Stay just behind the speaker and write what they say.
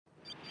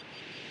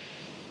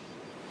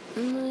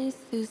Nice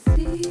to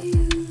see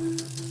you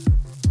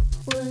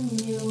when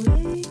you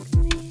wake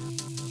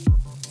me.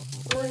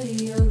 Where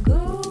you're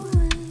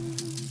going,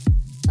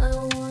 I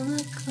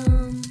wanna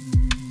come.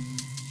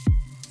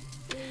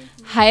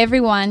 Hi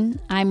everyone,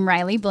 I'm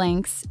Riley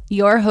Blanks,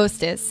 your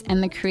hostess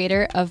and the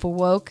creator of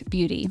Woke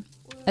Beauty,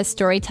 a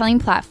storytelling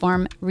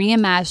platform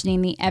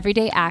reimagining the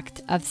everyday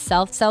act of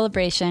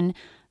self-celebration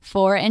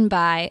for and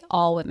by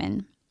all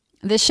women.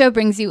 This show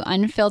brings you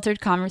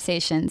unfiltered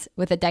conversations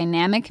with a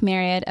dynamic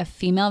myriad of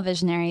female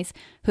visionaries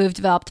who have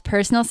developed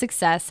personal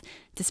success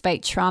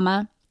despite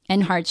trauma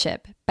and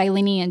hardship by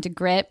leaning into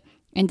grit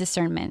and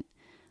discernment.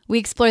 We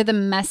explore the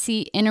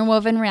messy,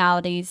 interwoven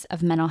realities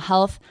of mental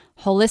health,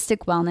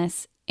 holistic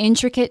wellness,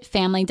 intricate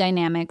family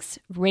dynamics,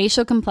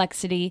 racial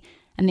complexity,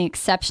 and the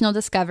exceptional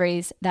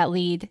discoveries that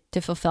lead to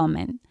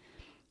fulfillment.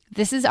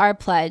 This is our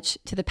pledge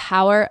to the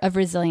power of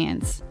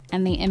resilience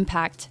and the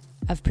impact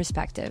of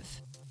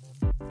perspective.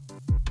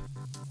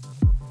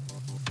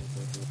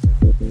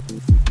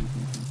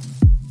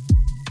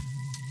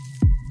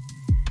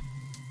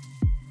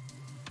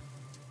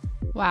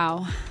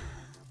 Wow,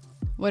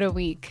 what a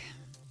week.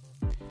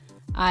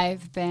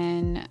 I've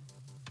been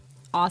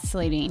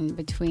oscillating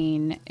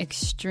between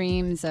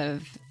extremes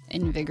of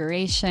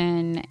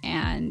invigoration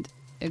and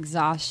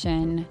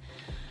exhaustion,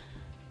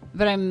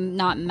 but I'm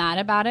not mad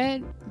about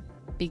it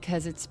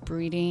because it's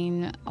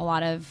breeding a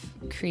lot of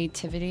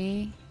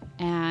creativity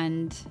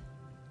and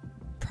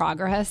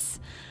progress.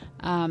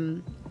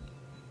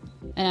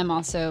 And I'm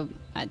also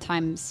at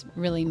times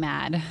really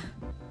mad.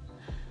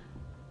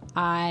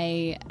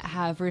 I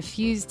have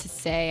refused to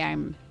say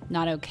I'm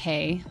not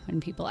okay when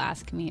people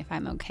ask me if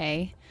I'm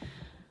okay.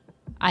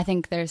 I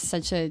think there's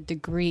such a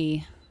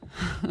degree,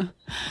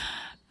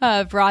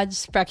 a broad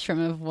spectrum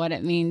of what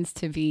it means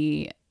to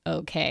be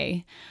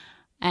okay.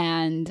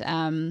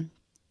 And,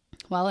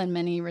 well, in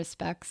many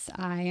respects,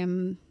 I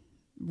am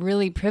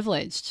really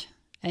privileged.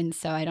 And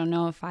so I don't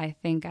know if I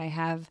think I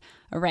have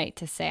a right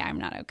to say I'm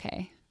not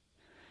okay.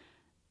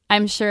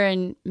 I'm sure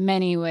in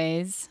many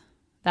ways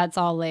that's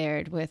all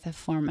layered with a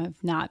form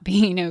of not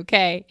being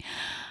okay.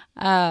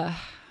 I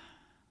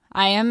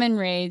am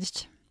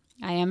enraged.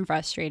 I am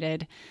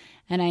frustrated.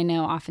 And I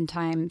know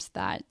oftentimes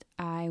that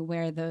I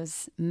wear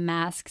those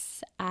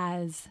masks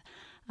as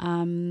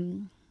a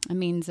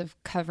means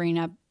of covering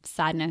up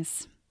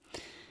sadness.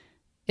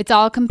 It's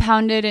all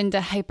compounded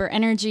into hyper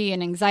energy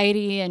and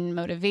anxiety and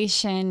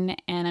motivation.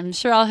 And I'm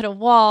sure I'll hit a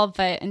wall,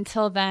 but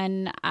until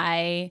then,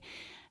 I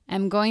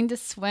am going to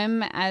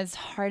swim as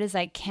hard as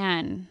I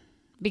can.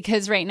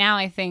 Because right now,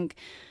 I think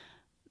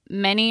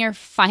many are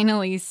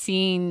finally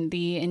seeing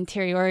the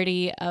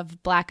interiority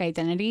of Black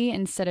identity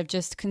instead of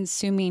just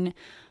consuming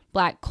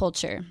Black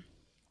culture.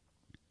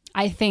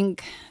 I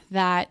think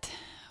that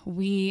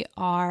we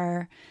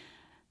are,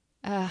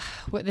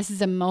 this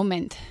is a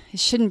moment. It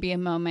shouldn't be a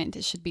moment.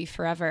 It should be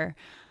forever.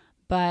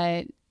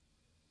 But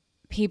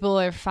people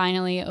are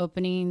finally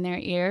opening their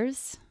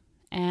ears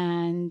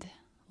and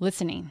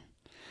listening.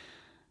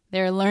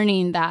 They're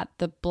learning that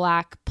the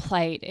Black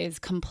plight is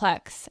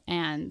complex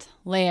and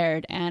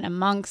layered, and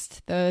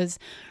amongst those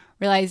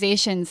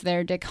realizations, there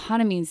are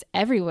dichotomies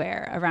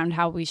everywhere around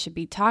how we should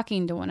be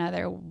talking to one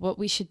another, what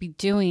we should be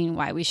doing,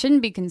 why we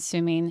shouldn't be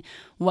consuming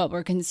what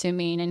we're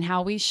consuming, and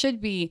how we should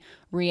be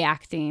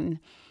reacting.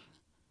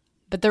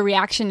 But the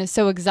reaction is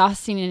so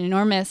exhausting and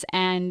enormous,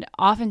 and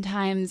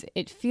oftentimes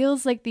it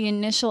feels like the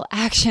initial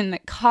action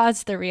that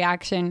caused the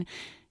reaction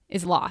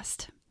is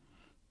lost.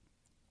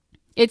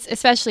 It's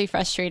especially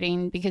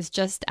frustrating because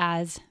just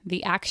as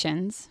the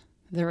actions,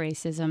 the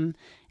racism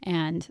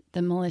and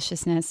the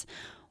maliciousness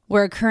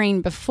were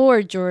occurring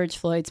before George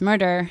Floyd's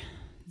murder,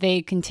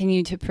 they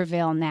continue to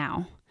prevail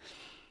now.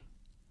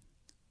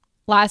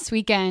 Last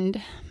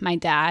weekend, my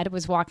dad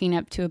was walking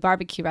up to a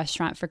barbecue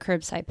restaurant for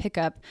curbside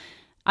pickup.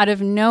 Out of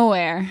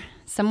nowhere,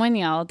 someone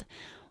yelled,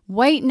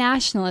 "White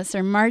nationalists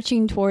are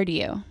marching toward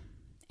you."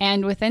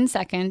 And within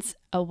seconds,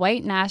 a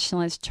white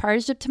nationalist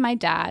charged up to my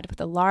dad with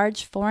a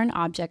large foreign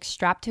object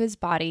strapped to his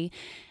body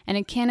and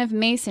a can of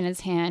mace in his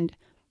hand,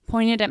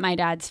 pointed at my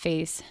dad's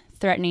face,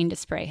 threatening to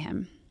spray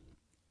him.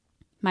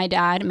 My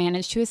dad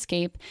managed to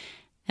escape,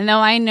 and though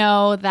I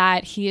know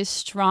that he is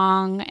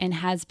strong and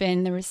has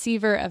been the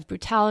receiver of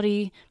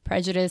brutality,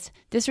 prejudice,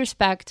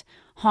 disrespect,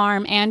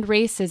 harm, and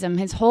racism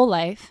his whole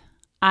life,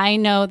 I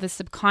know the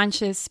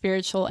subconscious,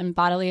 spiritual, and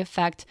bodily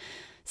effect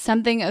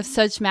something of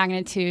such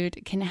magnitude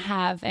can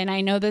have. And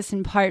I know this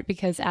in part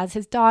because as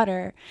his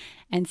daughter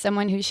and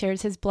someone who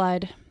shares his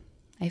blood,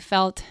 I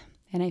felt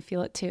and I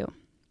feel it too.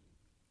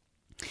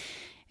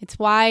 It's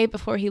why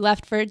before he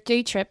left for a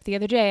day trip the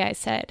other day, I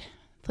said,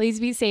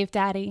 "Please be safe,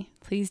 Daddy.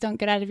 Please don't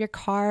get out of your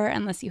car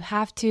unless you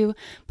have to.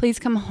 Please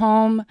come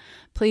home.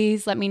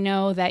 Please let me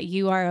know that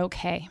you are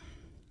okay."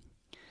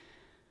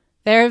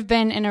 There have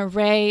been an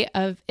array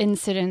of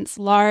incidents,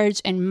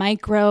 large and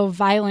micro,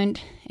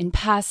 violent and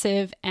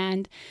passive,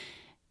 and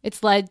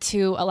it's led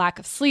to a lack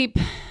of sleep,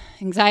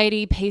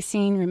 anxiety,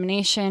 pacing,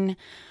 rumination.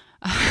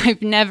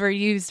 I've never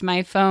used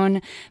my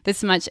phone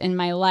this much in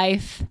my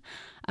life.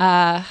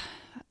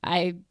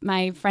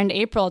 My friend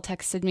April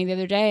texted me the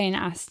other day and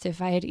asked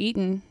if I had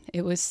eaten.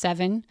 It was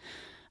 7.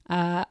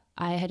 I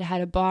had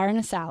had a bar and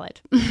a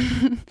salad.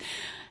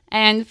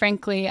 And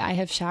frankly, I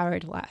have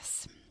showered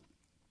less.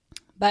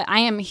 But I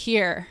am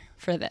here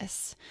for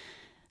this.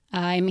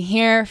 I'm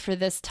here for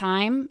this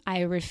time.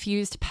 I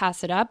refuse to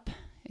pass it up.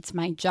 It's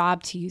my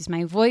job to use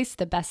my voice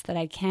the best that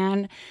I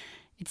can.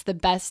 It's the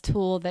best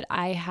tool that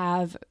I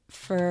have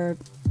for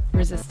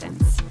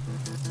resistance.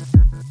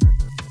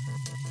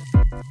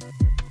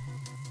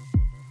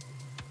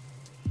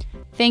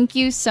 Thank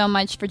you so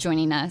much for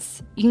joining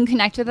us. You can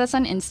connect with us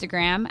on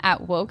Instagram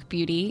at Woke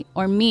Beauty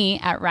or me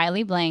at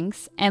Riley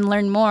Blanks and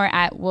learn more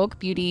at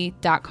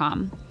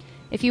wokebeauty.com.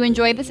 If you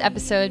enjoyed this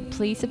episode,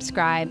 please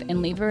subscribe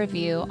and leave a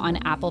review on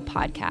Apple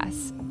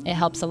Podcasts. It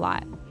helps a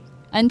lot.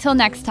 Until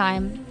next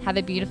time, have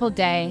a beautiful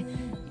day,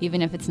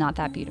 even if it's not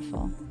that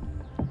beautiful.